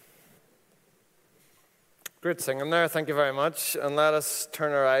Great singing there. Thank you very much. And let us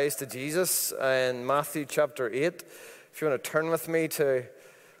turn our eyes to Jesus in Matthew chapter 8. If you want to turn with me to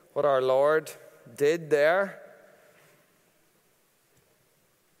what our Lord did there.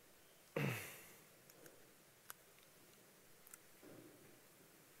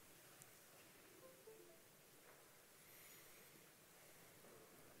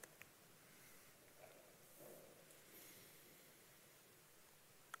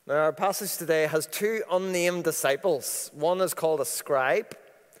 Now, our passage today has two unnamed disciples. One is called a scribe,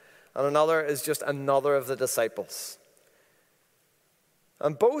 and another is just another of the disciples.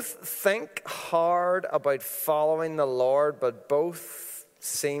 And both think hard about following the Lord, but both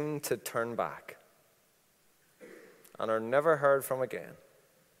seem to turn back and are never heard from again.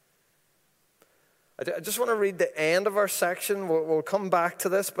 I just want to read the end of our section. We'll come back to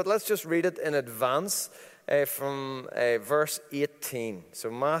this, but let's just read it in advance. From verse 18. So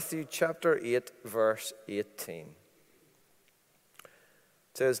Matthew chapter 8, verse 18. It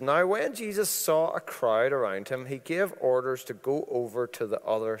says, "Now when Jesus saw a crowd around him, he gave orders to go over to the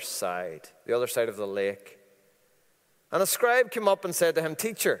other side of the lake. And a scribe came up and said to him,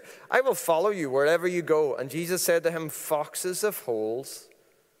 'Teacher, I will follow you wherever you go.' And Jesus said to him, 'Foxes have holes,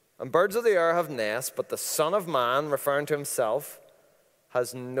 and birds of the air have nests, but the Son of Man,'" referring to himself,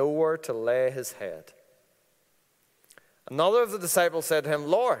 "'has nowhere to lay his head.' Another of the disciples said to him,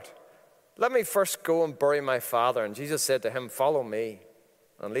 'Lord, let me first go and bury my father.' And Jesus said to him, 'Follow me,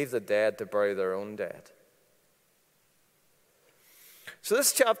 and leave the dead to bury their own dead.'" So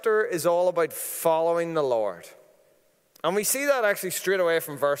this chapter is all about following the Lord. And we see that actually straight away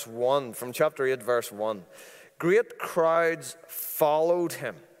from verse 1, from chapter 8, verse 1. Great crowds followed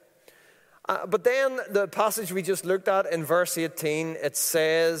him. But then the passage we just looked at in verse 18, it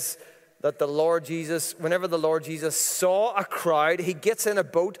says that whenever the Lord Jesus saw a crowd, he gets in a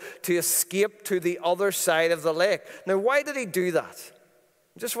boat to escape to the other side of the lake. Now, why did he do that?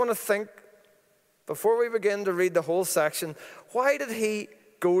 I just want to think, before we begin to read the whole section, why did he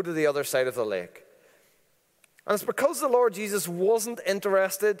go to the other side of the lake? And it's because the Lord Jesus wasn't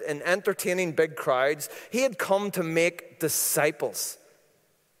interested in entertaining big crowds. He had come to make disciples.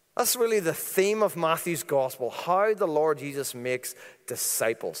 That's really the theme of Matthew's gospel, how the Lord Jesus makes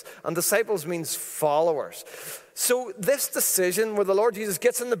disciples. And disciples means followers. So this decision where the Lord Jesus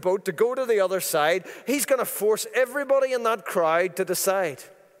gets in the boat to go to the other side, he's going to force everybody in that crowd to decide.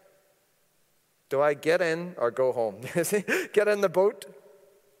 Do I get in or go home? Get in the boat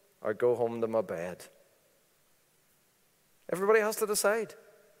or go home to my bed? Everybody has to decide.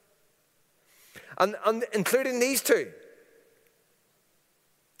 And including these two.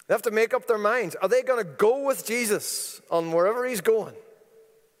 They have to make up their minds. Are they going to go with Jesus on wherever he's going?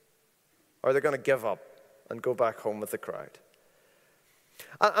 Or are they going to give up and go back home with the crowd?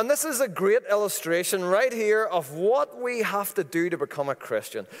 And this is a great illustration right here of what we have to do to become a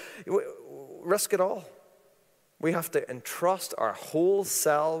Christian. Risk it all. We have to entrust our whole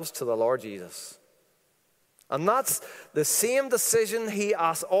selves to the Lord Jesus. And that's the same decision he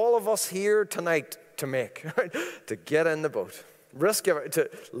asks all of us here tonight to make, right? To get in the boat. Risk it, to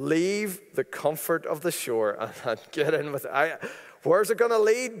leave the comfort of the shore and get in with it. Where's it going to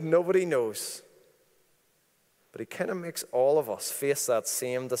lead? Nobody knows. But he kind of makes all of us face that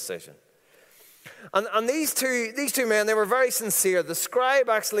same decision. And these two men, they were very sincere. The scribe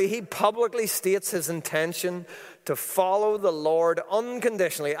actually, he publicly states his intention to follow the Lord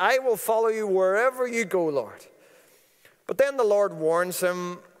unconditionally. I will follow you wherever you go, Lord. But then the Lord warns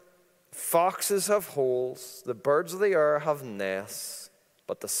him, foxes have holes, the birds of the air have nests,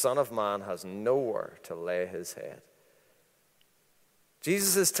 but the Son of Man has nowhere to lay his head.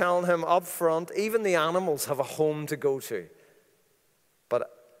 Jesus is telling him up front, even the animals have a home to go to. But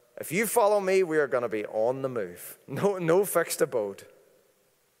if you follow me, we are going to be on the move. No fixed abode.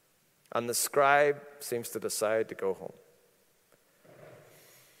 And the scribe seems to decide to go home.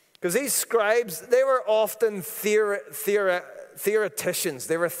 Because these scribes, they were often theoreticians.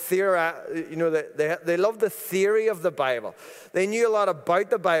 They were they loved the theory of the Bible. They knew a lot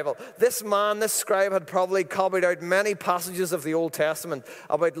about the Bible. This scribe had probably copied out many passages of the Old Testament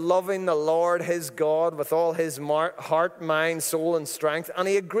about loving the Lord, his God, with all his heart, mind, soul, and strength. And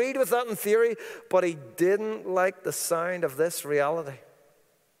he agreed with that in theory, but he didn't like the sound of this reality.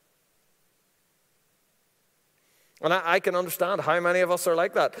 And I can understand how many of us are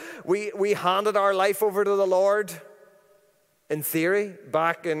like that. We handed our life over to the Lord in theory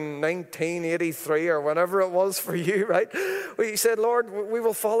back in 1983 or whenever it was for you, right? We said, Lord, we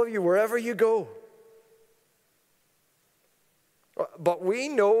will follow you wherever you go. But we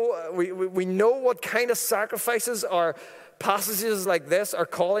know what kind of sacrifices our passages like this are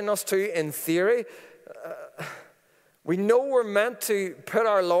calling us to in theory. We know we're meant to put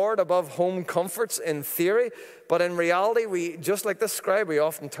our Lord above home comforts in theory, but in reality, we, just like this scribe, we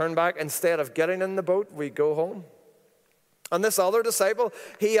often turn back. Instead of getting in the boat, we go home. And this other disciple,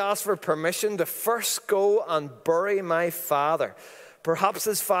 he asked for permission to first go and bury my father. Perhaps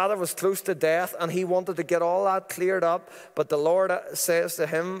his father was close to death and he wanted to get all that cleared up, but the Lord says to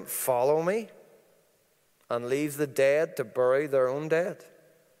him, follow me, and leave the dead to bury their own dead.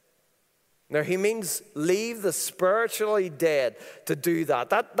 Now, he means leave the spiritually dead to do that.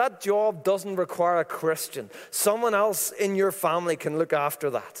 That job doesn't require a Christian. Someone else in your family can look after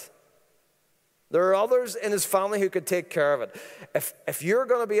that. There are others in his family who could take care of it. If you're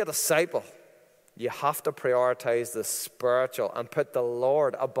going to be a disciple, you have to prioritize the spiritual and put the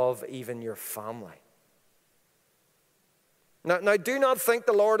Lord above even your family. Now, do not think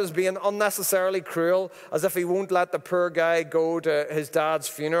the Lord is being unnecessarily cruel, as if he won't let the poor guy go to his dad's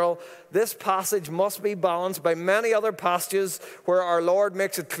funeral. This passage must be balanced by many other passages where our Lord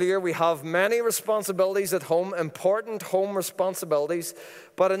makes it clear we have many responsibilities at home, important home responsibilities.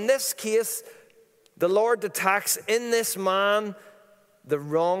 But in this case, the Lord detects in this man the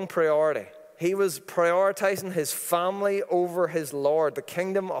wrong priority. He was prioritizing his family over his Lord, the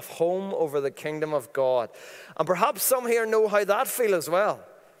kingdom of home over the kingdom of God. And perhaps some here know how that feels as well.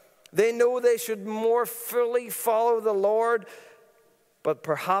 They know they should more fully follow the Lord, but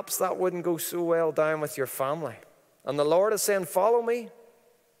perhaps that wouldn't go so well down with your family. And the Lord is saying, follow me.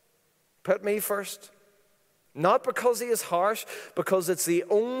 Put me first. Not because he is harsh, because it's the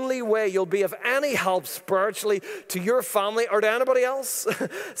only way you'll be of any help spiritually to your family or to anybody else.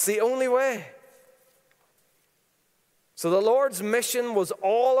 It's the only way. So the Lord's mission was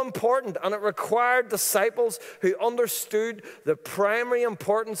all important, and it required disciples who understood the primary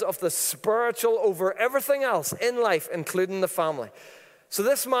importance of the spiritual over everything else in life, including the family. So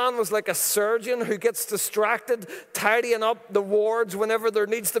this man was like a surgeon who gets distracted tidying up the wards whenever there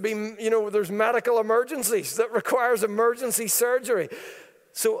needs to be, there's medical emergencies that requires emergency surgery.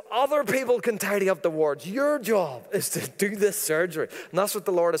 So other people can tidy up the wards. Your job is to do this surgery. And that's what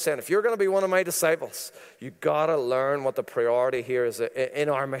the Lord is saying. If you're going to be one of my disciples, you've got to learn what the priority here is in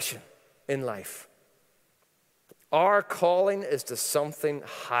our mission in life. Our calling is to something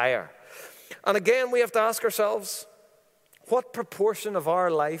higher. And again, we have to ask ourselves, what proportion of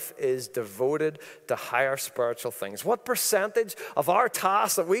our life is devoted to higher spiritual things? What percentage of our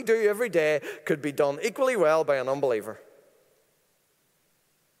tasks that we do every day could be done equally well by an unbeliever?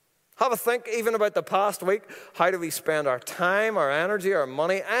 Have a think even about the past week. How do we spend our time, our energy, our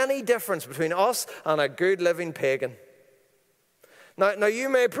money? Any difference between us and a good living pagan? Now you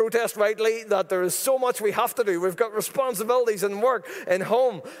may protest rightly that there is so much we have to do. We've got responsibilities in work, in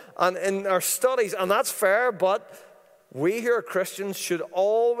home, and in our studies, and that's fair, but we here Christians should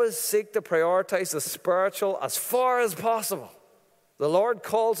always seek to prioritize the spiritual as far as possible. The Lord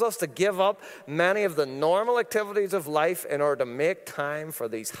calls us to give up many of the normal activities of life in order to make time for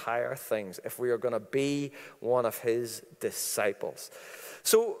these higher things if we are going to be one of his disciples.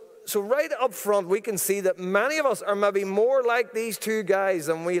 So right up front, we can see that many of us are maybe more like these two guys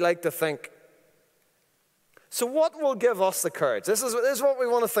than we like to think. So what will give us the courage? This is what we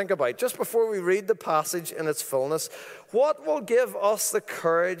want to think about just before we read the passage in its fullness. What will give us the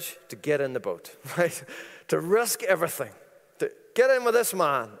courage to get in the boat, right? To risk everything, to get in with this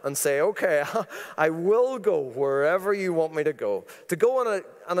man and say, okay, I will go wherever you want me to go on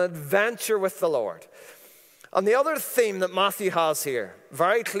an adventure with the Lord. And the other theme that Matthew has here,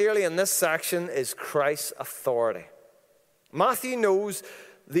 very clearly in this section, is Christ's authority. Matthew knows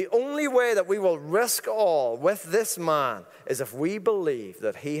the only way that we will risk all with this man is if we believe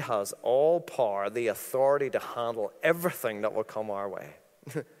that he has all power, the authority to handle everything that will come our way.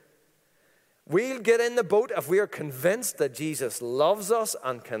 We'll get in the boat if we are convinced that Jesus loves us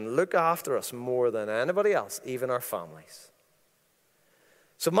and can look after us more than anybody else, even our families.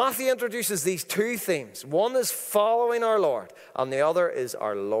 So Matthew introduces these two themes. One is following our Lord, and the other is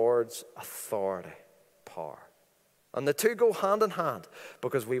our Lord's authority, power. And the two go hand in hand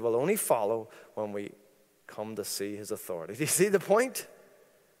because we will only follow when we come to see his authority. Do you see the point?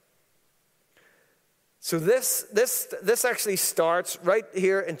 So this actually starts right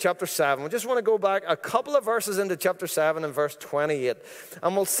here in chapter 7. We just want to go back a couple of verses into chapter 7 and verse 28.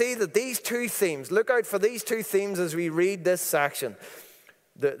 And we'll see that these two themes, look out for these two themes as we read this section.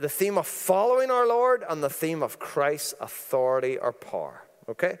 The theme of following our Lord and the theme of Christ's authority or power.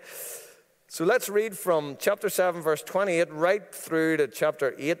 Okay? So let's read from chapter 7, verse 28, right through to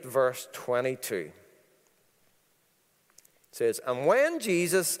chapter 8, verse 22. It says, and when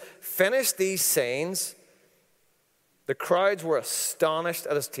Jesus finished these sayings, The crowds were astonished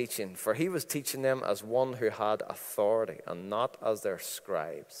at his teaching, for he was teaching them as one who had authority and not as their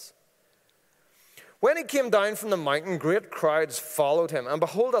scribes. When he came down from the mountain, great crowds followed him. And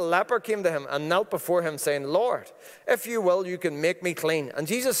behold, a leper came to him and knelt before him, saying, Lord, if you will, you can make me clean. And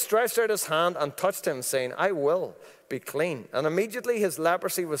Jesus stretched out his hand and touched him, saying, I will be clean. And immediately his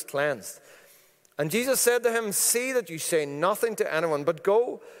leprosy was cleansed. And Jesus said to him, see that you say nothing to anyone, but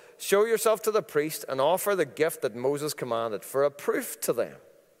go, show yourself to the priest, and offer the gift that Moses commanded for a proof to them.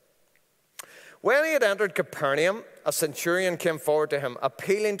 When he had entered Capernaum, a centurion came forward to him,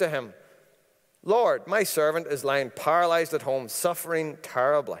 appealing to him, Lord, my servant is lying paralyzed at home, suffering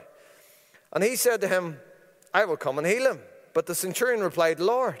terribly. And he said to him, I will come and heal him. But the centurion replied,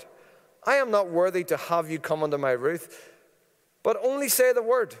 Lord, I am not worthy to have you come under my roof, but only say the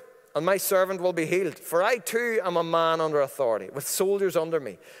word, and my servant will be healed. For I too am a man under authority, with soldiers under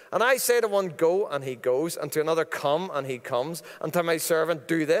me. And I say to one, go, and he goes, and to another, come, and he comes, and to my servant,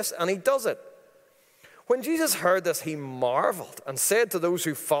 do this, and he does it. When Jesus heard this, he marveled and said to those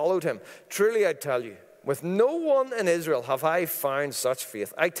who followed him, truly I tell you, with no one in Israel have I found such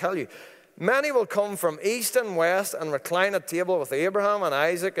faith. I tell you, many will come from east and west and recline at table with Abraham and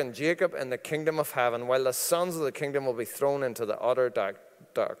Isaac and Jacob in the kingdom of heaven, while the sons of the kingdom will be thrown into the utter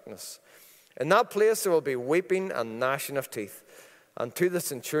darkness. In that place there will be weeping and gnashing of teeth. And to the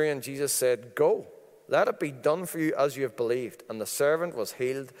centurion Jesus said, go, let it be done for you as you have believed. And the servant was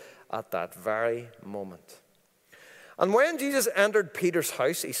healed at that very moment. And when Jesus entered Peter's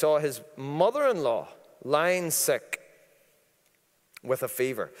house, he saw his mother-in-law lying sick with a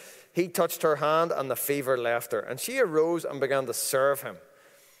fever. He touched her hand, and the fever left her, and she arose and began to serve him.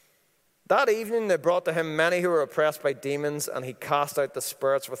 That evening they brought to him many who were oppressed by demons, and he cast out the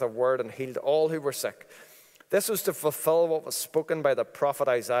spirits with a word and healed all who were sick. This was to fulfill what was spoken by the prophet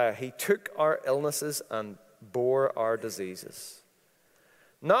Isaiah. He took our illnesses and bore our diseases.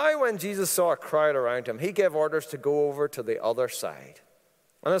 Now when Jesus saw a crowd around him, he gave orders to go over to the other side.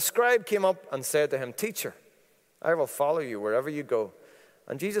 And a scribe came up and said to him, Teacher, I will follow you wherever you go.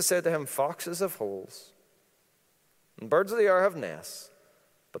 And Jesus said to him, foxes have holes, and birds of the air have nests,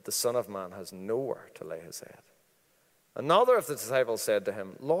 but the Son of Man has nowhere to lay his head. Another of the disciples said to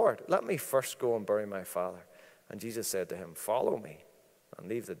him, Lord, let me first go and bury my father. And Jesus said to him, follow me, and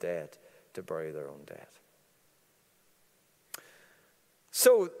leave the dead to bury their own dead.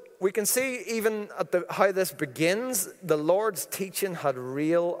 So we can see even at how this begins, the Lord's teaching had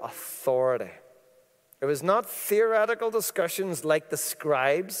real authority. It was not theoretical discussions like the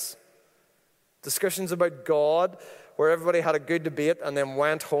scribes, discussions about God, where everybody had a good debate and then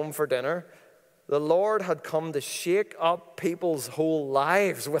went home for dinner. The Lord had come to shake up people's whole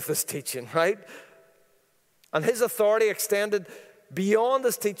lives with this teaching, right? And his authority extended beyond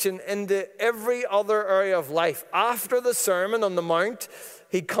his teaching into every other area of life. After the Sermon on the Mount,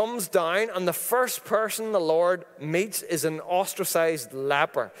 he comes down, and the first person the Lord meets is an ostracized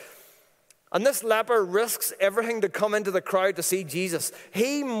leper. And this leper risks everything to come into the crowd to see Jesus.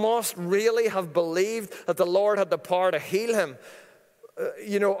 He must really have believed that the Lord had the power to heal him.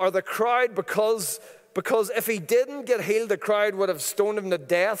 Or the crowd, because if he didn't get healed, the crowd would have stoned him to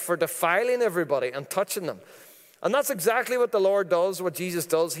death for defiling everybody and touching them. And that's exactly what the Lord does, what Jesus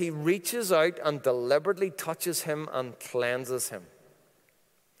does. He reaches out and deliberately touches him and cleanses him.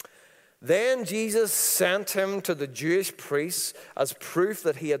 Then Jesus sent him to the Jewish priests as proof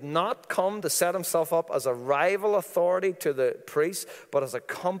that he had not come to set himself up as a rival authority to the priests, but as a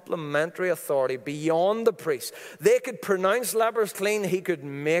complementary authority beyond the priests. They could pronounce lepers clean, he could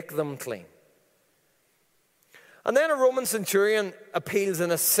make them clean. And then a Roman centurion appeals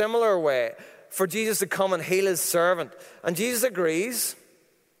in a similar way for Jesus to come and heal his servant. And Jesus agrees,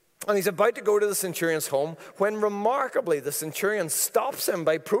 and he's about to go to the centurion's home when remarkably the centurion stops him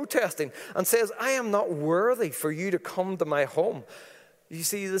by protesting and says, I am not worthy for you to come to my home. You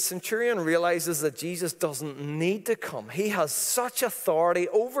see, the centurion realizes that Jesus doesn't need to come. He has such authority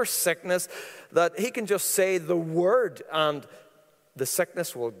over sickness that he can just say the word and the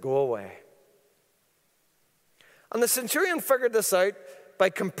sickness will go away. And the centurion figured this out by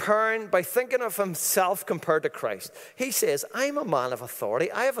thinking of himself compared to Christ. He says, I'm a man of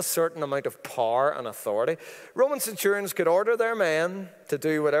authority. I have a certain amount of power and authority. Roman centurions could order their men to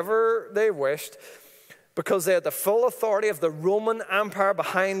do whatever they wished because they had the full authority of the Roman Empire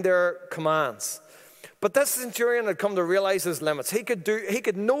behind their commands. But this centurion had come to realize his limits. He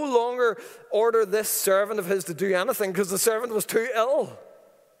could no longer order this servant of his to do anything because the servant was too ill.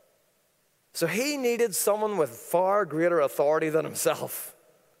 So he needed someone with far greater authority than himself.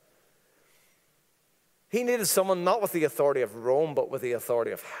 He needed someone not with the authority of Rome, but with the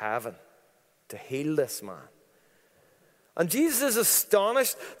authority of heaven to heal this man. And Jesus is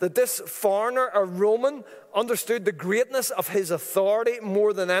astonished that this foreigner, a Roman, understood the greatness of his authority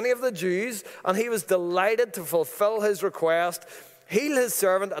more than any of the Jews, and he was delighted to fulfill his request, heal his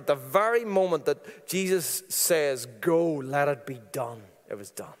servant at the very moment that Jesus says, "Go, let it be done." It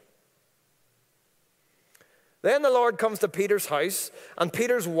was done. Then the Lord comes to Peter's house, and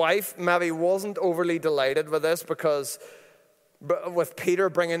Peter's wife maybe wasn't overly delighted with this, because with Peter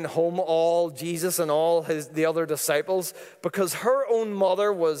bringing home all Jesus and all the other disciples, because her own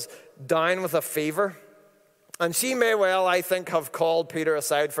mother was down with a fever. And she may well, I think, have called Peter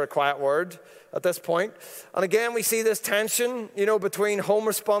aside for a quiet word at this point. And again, we see this tension, between home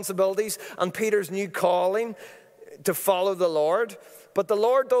responsibilities and Peter's new calling to follow the Lord. But the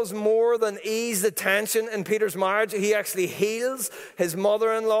Lord does more than ease the tension in Peter's marriage. He actually heals his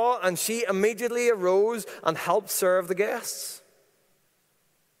mother-in-law, and she immediately arose and helped serve the guests.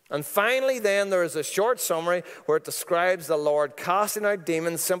 And finally, then, there is a short summary where it describes the Lord casting out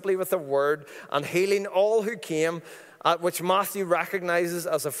demons simply with a word and healing all who came, which Matthew recognizes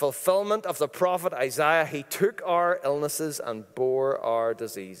as a fulfillment of the prophet Isaiah. He took our illnesses and bore our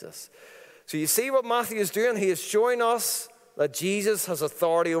diseases. So you see what Matthew is doing? He is showing us that Jesus has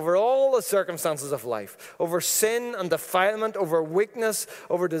authority over all the circumstances of life, over sin and defilement, over weakness,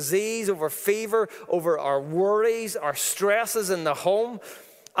 over disease, over fever, over our worries, our stresses in the home.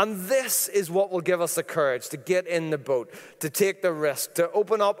 And this is what will give us the courage to get in the boat, to take the risk, to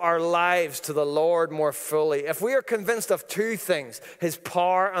open up our lives to the Lord more fully. If we are convinced of two things, his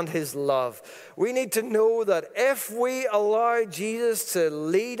power and his love, we need to know that if we allow Jesus to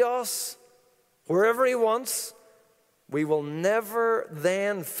lead us wherever he wants, we will never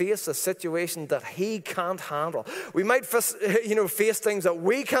then face a situation that he can't handle. We might face things that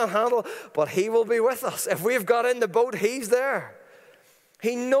we can't handle, but he will be with us. If we've got in the boat, he's there.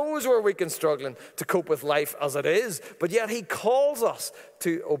 He knows we're weak and struggling to cope with life as it is, but yet he calls us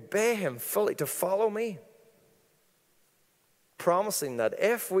to obey him fully, to follow me, promising that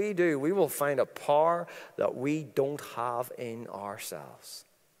if we do, we will find a power that we don't have in ourselves.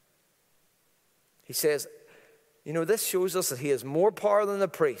 He says, this shows us that he has more power than the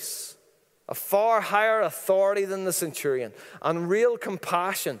priests, a far higher authority than the centurion, and real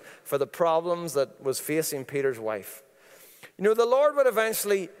compassion for the problems that was facing Peter's wife. The Lord would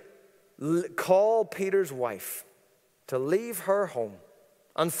eventually call Peter's wife to leave her home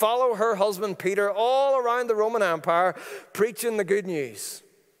and follow her husband Peter all around the Roman Empire, preaching the good news.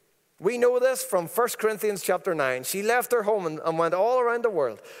 We know this from 1 Corinthians chapter 9. She left her home and went all around the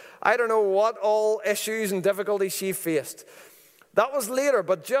world. I don't know what all issues and difficulties she faced. That was later,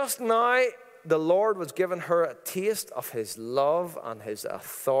 but just now, the Lord was giving her a taste of his love and his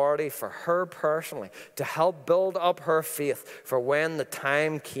authority for her personally, to help build up her faith for when the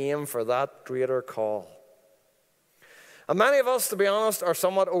time came for that greater call. And many of us, to be honest, are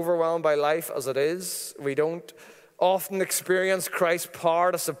somewhat overwhelmed by life as it is. We don't often experience Christ's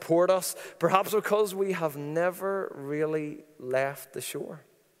power to support us, perhaps because we have never really left the shore.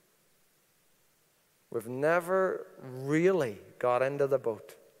 We've never really got into the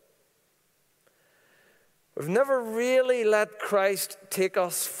boat. We've never really let Christ take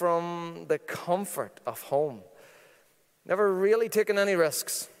us from the comfort of home. Never really taken any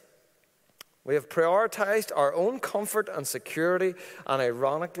risks. We have prioritized our own comfort and security, and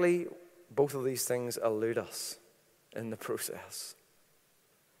ironically, both of these things elude us in the process.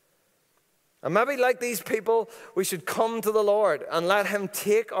 And maybe like these people, we should come to the Lord and let him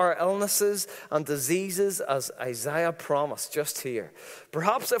take our illnesses and diseases as Isaiah promised just here.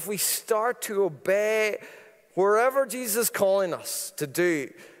 Perhaps if we start to obey wherever Jesus is calling us to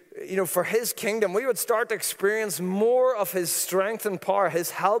do, for his kingdom, we would start to experience more of his strength and power,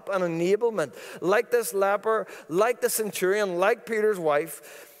 his help and enablement, like this leper, like the centurion, like Peter's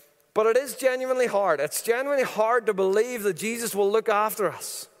wife. But it is genuinely hard. It's genuinely hard to believe that Jesus will look after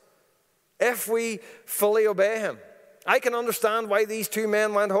us if we fully obey him. I can understand why these two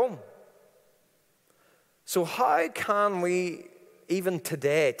men went home. So how can we, even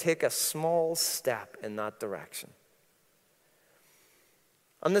today, take a small step in that direction?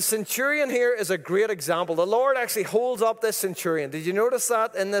 And the centurion here is a great example. The Lord actually holds up this centurion. Did you notice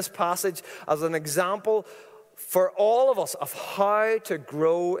that in this passage as an example for all of us of how to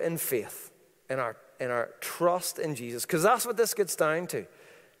grow in faith, in our trust in Jesus? Because that's what this gets down to.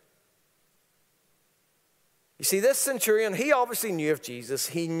 You see, this centurion, he obviously knew of Jesus.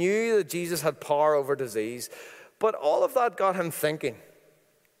 He knew that Jesus had power over disease. But all of that got him thinking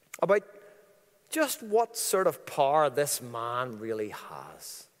about just what sort of power this man really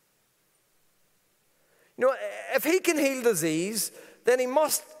has. If he can heal disease, then he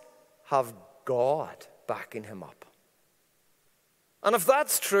must have God backing him up. And if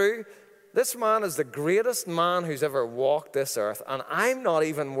that's true, this man is the greatest man who's ever walked this earth, and I'm not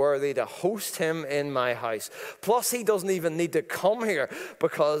even worthy to host him in my house. Plus, he doesn't even need to come here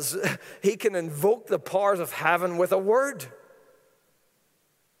because he can invoke the powers of heaven with a word.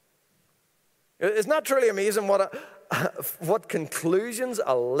 Isn't that truly amazing what conclusions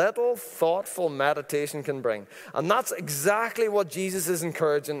a little thoughtful meditation can bring? And that's exactly what Jesus is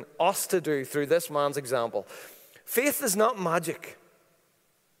encouraging us to do through this man's example. Faith is not magic.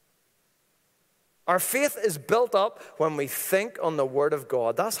 Our faith is built up when we think on the Word of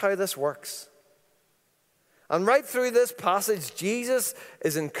God. That's how this works. And right through this passage, Jesus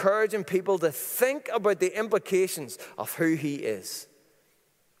is encouraging people to think about the implications of who he is.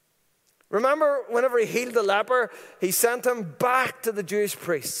 Remember, whenever he healed the leper, he sent him back to the Jewish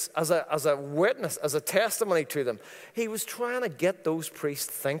priests as a witness, as a testimony to them. He was trying to get those priests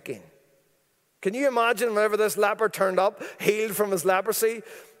thinking. Can you imagine whenever this leper turned up, healed from his leprosy?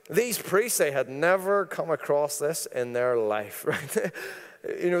 These priests, they had never come across this in their life, right?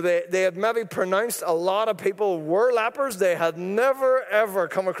 They had maybe pronounced a lot of people were lepers. They had never, ever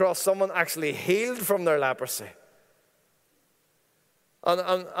come across someone actually healed from their leprosy.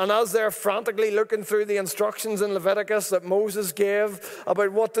 And as they're frantically looking through the instructions in Leviticus that Moses gave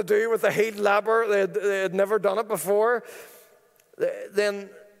about what to do with a healed leper, they had never done it before, then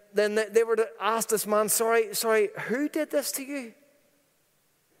they were to ask this man, sorry, who did this to you?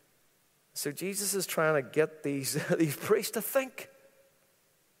 So Jesus is trying to get these priests to think.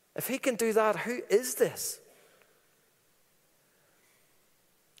 If he can do that, who is this?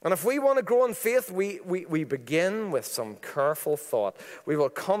 And if we want to grow in faith, we begin with some careful thought. We will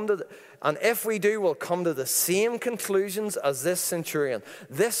come to, and if we do, we'll come to the same conclusions as this centurion.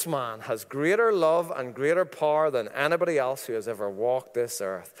 This man has greater love and greater power than anybody else who has ever walked this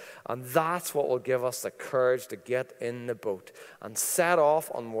earth. And that's what will give us the courage to get in the boat and set off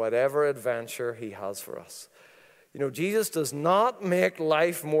on whatever adventure he has for us. Jesus does not make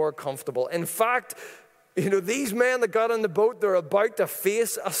life more comfortable. In fact, these men that got in the boat, they're about to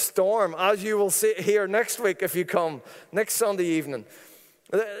face a storm, as you will see here next week if you come, next Sunday evening.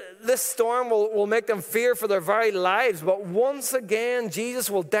 This storm will make them fear for their very lives, but once again, Jesus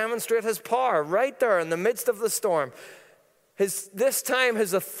will demonstrate his power right there in the midst of the storm. This time,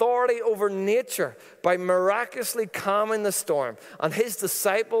 his authority over nature by miraculously calming the storm. And his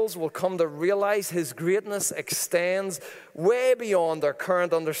disciples will come to realize his greatness extends way beyond their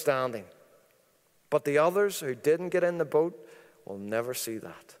current understanding. But the others who didn't get in the boat will never see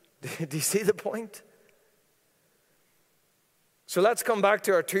that. Do you see the point? So let's come back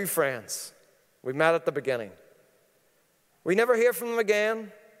to our two friends we met at the beginning. We never hear from them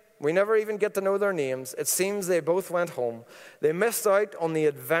again. We never even get to know their names. It seems they both went home. They missed out on the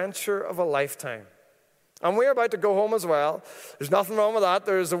adventure of a lifetime. And we're about to go home as well. There's nothing wrong with that.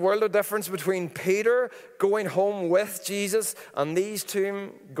 There's a world of difference between Peter going home with Jesus and these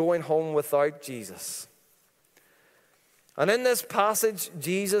two going home without Jesus. And in this passage,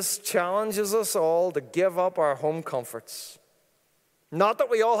 Jesus challenges us all to give up our home comforts. Not that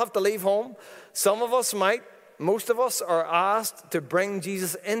we all have to leave home. Some of us might. Most of us are asked to bring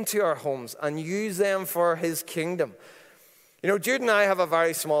Jesus into our homes and use them for his kingdom. Jude and I have a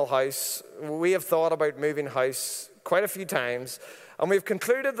very small house. We have thought about moving house quite a few times, and we've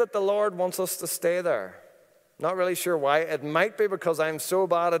concluded that the Lord wants us to stay there. Not really sure why. It might be because I'm so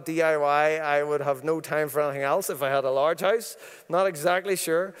bad at DIY, I would have no time for anything else if I had a large house. Not exactly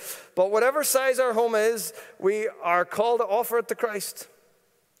sure. But whatever size our home is, we are called to offer it to Christ.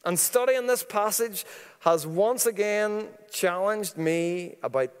 And studying this passage has once again challenged me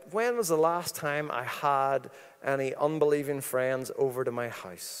about when was the last time I had any unbelieving friends over to my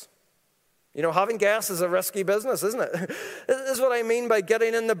house. Having guests is a risky business, isn't it? This is what I mean by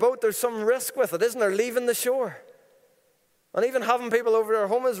getting in the boat. There's some risk with it, isn't there? Leaving the shore. And even having people over to our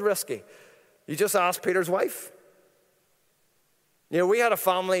home is risky. You just ask Peter's wife. We had a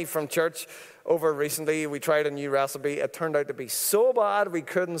family from church over recently. We tried a new recipe. It turned out to be so bad we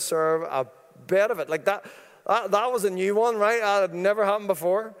couldn't serve a bit of it. Like that was a new one, right? That had never happened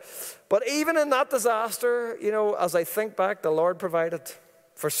before. But even in that disaster, as I think back, the Lord provided.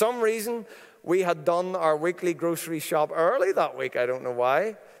 For some reason, we had done our weekly grocery shop early that week. I don't know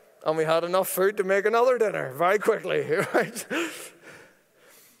why. And we had enough food to make another dinner very quickly, right?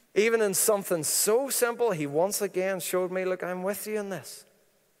 Even in something so simple, he once again showed me, look, I'm with you in this.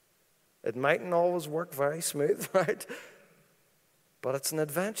 It mightn't always work very smooth, right? But it's an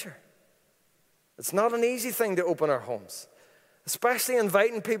adventure. It's not an easy thing to open our homes, especially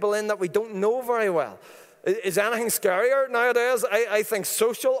inviting people in that we don't know very well. Is anything scarier nowadays? I think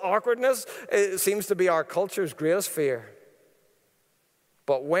social awkwardness seems to be our culture's greatest fear.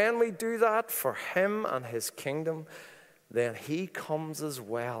 But when we do that for him and his kingdom, then he comes as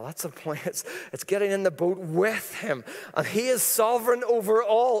well. That's the point. It's getting in the boat with him. And he is sovereign over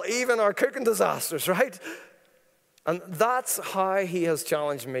all, even our cooking disasters, right? And that's how he has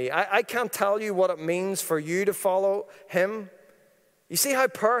challenged me. I can't tell you what it means for you to follow him. You see how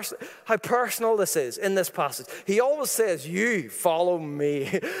personal this is in this passage. He always says, you follow me.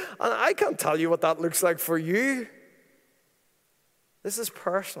 And I can't tell you what that looks like for you. This is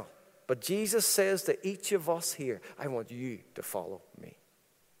personal. But Jesus says to each of us here, I want you to follow me.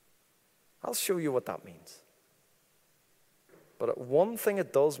 I'll show you what that means. But one thing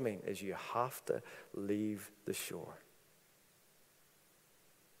it does mean is you have to leave the shore.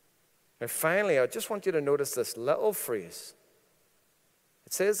 Now finally, I just want you to notice this little phrase.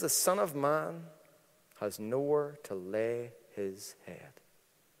 It says the Son of Man has nowhere to lay his head.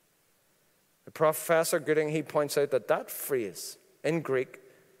 The Professor Gooding, he points out that phrase in Greek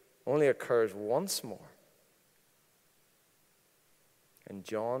only occurs once more in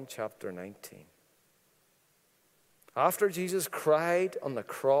John chapter 19. After Jesus cried on the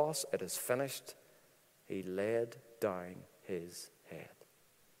cross, it is finished, he laid down his head.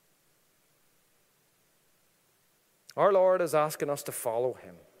 Our Lord is asking us to follow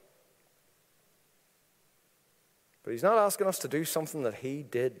him. But he's not asking us to do something that he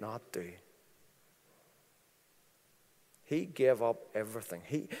did not do. He gave up everything.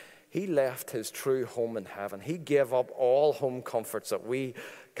 He left his true home in heaven. He gave up all home comforts that we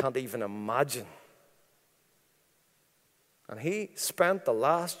can't even imagine. And he spent the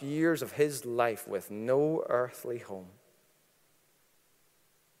last years of his life with no earthly home.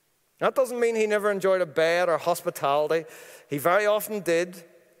 That doesn't mean he never enjoyed a bed or hospitality. He very often did,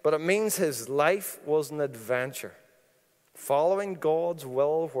 but it means his life was an adventure, following God's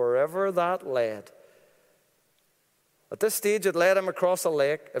will wherever that led. At this stage, it led him across a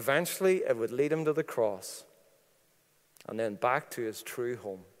lake. Eventually, it would lead him to the cross, and then back to his true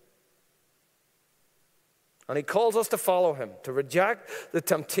home. And he calls us to follow him, to reject the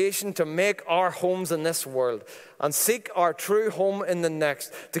temptation to make our homes in this world and seek our true home in the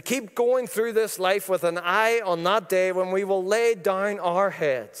next, to keep going through this life with an eye on that day when we will lay down our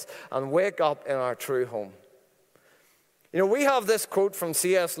heads and wake up in our true home. You know, we have this quote from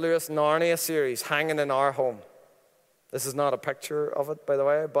C.S. Lewis' Narnia series hanging in our home. This is not a picture of it, by the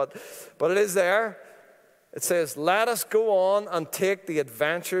way, but it is there. It says, let us go on and take the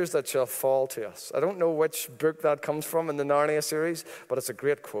adventures that shall fall to us. I don't know which book that comes from in the Narnia series, but it's a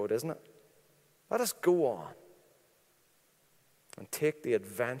great quote, isn't it? Let us go on and take the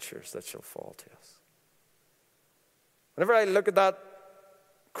adventures that shall fall to us. Whenever I look at that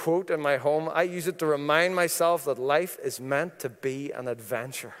quote in my home, I use it to remind myself that life is meant to be an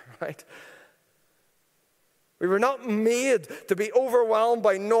adventure, right? We were not made to be overwhelmed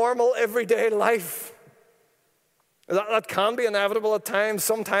by normal, everyday life. That can be inevitable at times,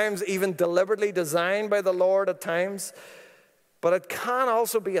 sometimes even deliberately designed by the Lord at times. But it can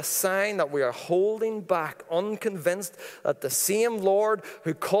also be a sign that we are holding back, unconvinced that the same Lord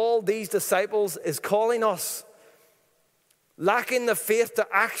who called these disciples is calling us, lacking the faith to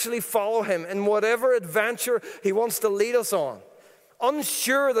actually follow him in whatever adventure he wants to lead us on,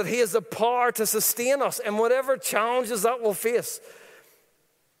 unsure that he has the power to sustain us in whatever challenges that we'll face.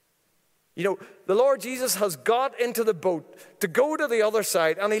 You know, the Lord Jesus has got into the boat to go to the other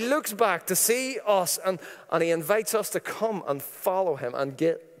side, and he looks back to see us, and he invites us to come and follow him and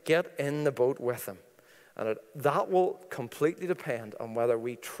get in the boat with him. And that will completely depend on whether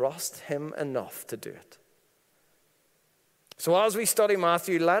we trust him enough to do it. So as we study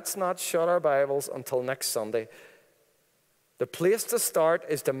Matthew, let's not shut our Bibles until next Sunday. The place to start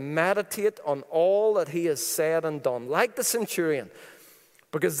is to meditate on all that he has said and done, like the centurion,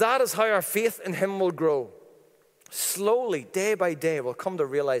 because that is how our faith in him will grow. Slowly, day by day, we'll come to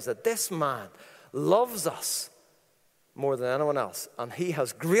realize that this man loves us more than anyone else, and he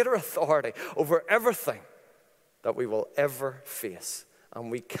has greater authority over everything that we will ever face.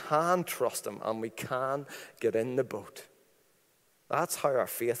 And we can trust him, and we can get in the boat. That's how our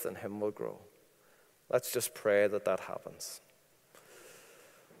faith in him will grow. Let's just pray that that happens.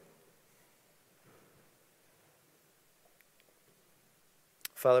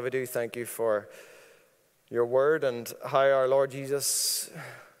 Father, we do thank you for your word and how our Lord Jesus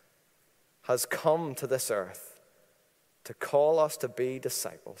has come to this earth to call us to be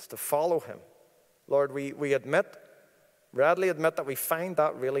disciples, to follow him. Lord, we readily admit that we find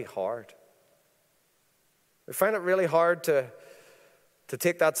that really hard. We find it really hard to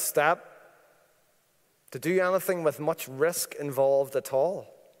take that step, to do anything with much risk involved at all,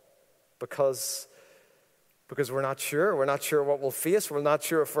 because because we're not sure. We're not sure what we'll face. We're not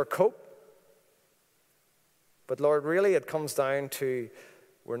sure if we'll cope. But Lord, really it comes down to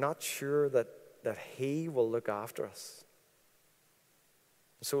we're not sure that he will look after us.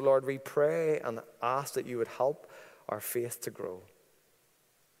 So Lord, we pray and ask that you would help our faith to grow.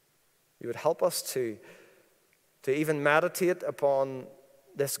 You would help us to even meditate upon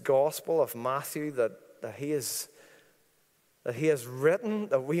this gospel of Matthew that he has written,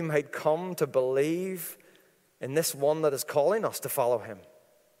 that we might come to believe in this one that is calling us to follow him,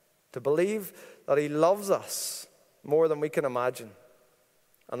 to believe that he loves us more than we can imagine,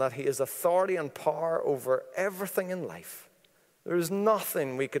 and that he has authority and power over everything in life. There is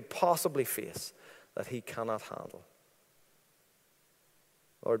nothing we could possibly face that he cannot handle.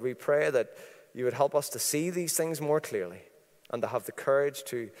 Lord, we pray that you would help us to see these things more clearly and to have the courage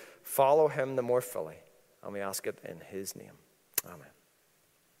to follow him the more fully. And we ask it in his name. Amen.